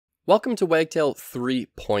Welcome to Wagtail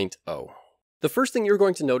 3.0. The first thing you're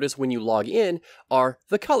going to notice when you log in are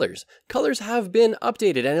the colors. Colors have been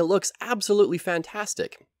updated and it looks absolutely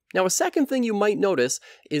fantastic. Now, a second thing you might notice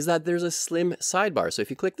is that there's a slim sidebar. So if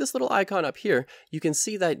you click this little icon up here, you can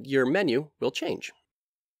see that your menu will change.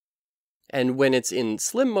 And when it's in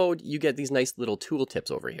slim mode, you get these nice little tooltips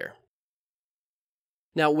over here.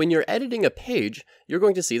 Now, when you're editing a page, you're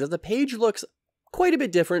going to see that the page looks quite a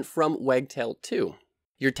bit different from Wagtail 2.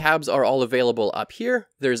 Your tabs are all available up here.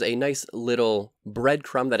 There's a nice little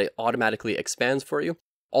breadcrumb that it automatically expands for you.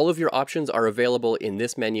 All of your options are available in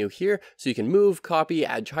this menu here, so you can move, copy,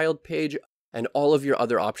 add child page, and all of your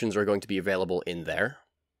other options are going to be available in there.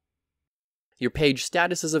 Your page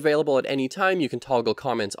status is available at any time. You can toggle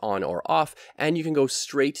comments on or off, and you can go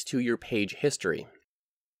straight to your page history.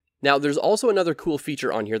 Now, there's also another cool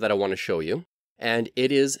feature on here that I want to show you, and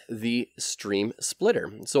it is the stream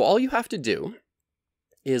splitter. So all you have to do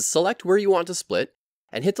is select where you want to split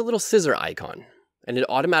and hit the little scissor icon, and it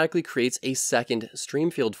automatically creates a second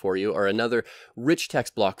stream field for you, or another rich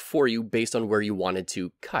text block for you based on where you wanted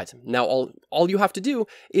to cut. Now, all you have to do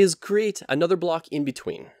is create another block in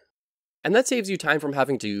between. And that saves you time from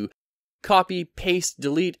having to copy, paste,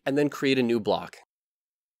 delete, and then create a new block.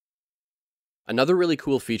 Another really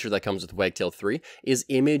cool feature that comes with Wagtail 3 is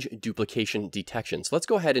image duplication detection. So let's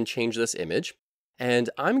go ahead and change this image,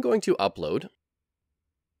 and I'm going to upload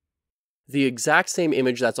the exact same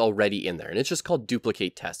image that's already in there, and it's just called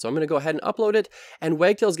duplicate test. So I'm going to go ahead and upload it, and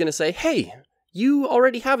Wagtail is going to say, hey, you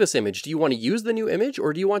already have this image. Do you want to use the new image,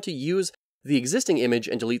 or do you want to use the existing image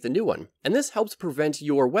and delete the new one? And this helps prevent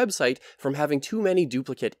your website from having too many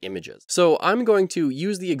duplicate images. So I'm going to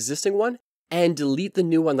use the existing one and delete the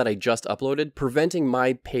new one that I just uploaded, preventing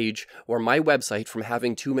my page or my website from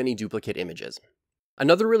having too many duplicate images.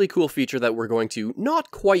 Another really cool feature that we're going to not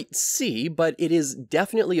quite see, but it is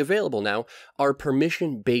definitely available now, are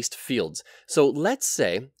permission-based fields. So let's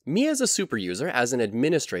say, me as a super user, as an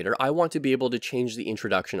administrator, I want to be able to change the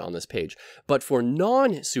introduction on this page. But for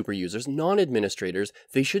non-super users, non-administrators,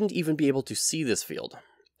 they shouldn't even be able to see this field.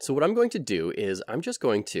 So what I'm going to do is I'm just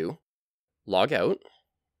going to log out,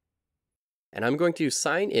 and I'm going to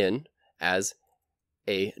sign in as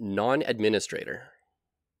a non-administrator.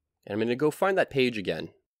 And I'm going to go find that page again.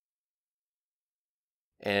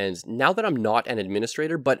 And now that I'm not an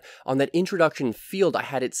administrator, but on that introduction field, I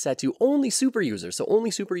had it set to only super users. So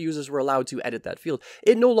only super users were allowed to edit that field.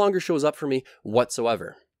 It no longer shows up for me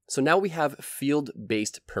whatsoever. So now we have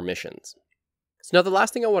field-based permissions. So now the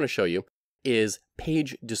last thing I want to show you is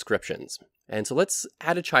page descriptions. And so let's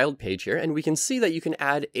add a child page here, and we can see that you can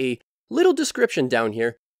add a little description down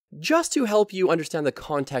here just to help you understand the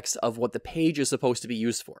context of what the page is supposed to be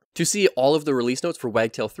used for. To see all of the release notes for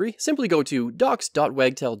Wagtail 3, simply go to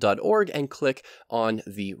docs.wagtail.org and click on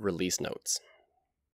the release notes.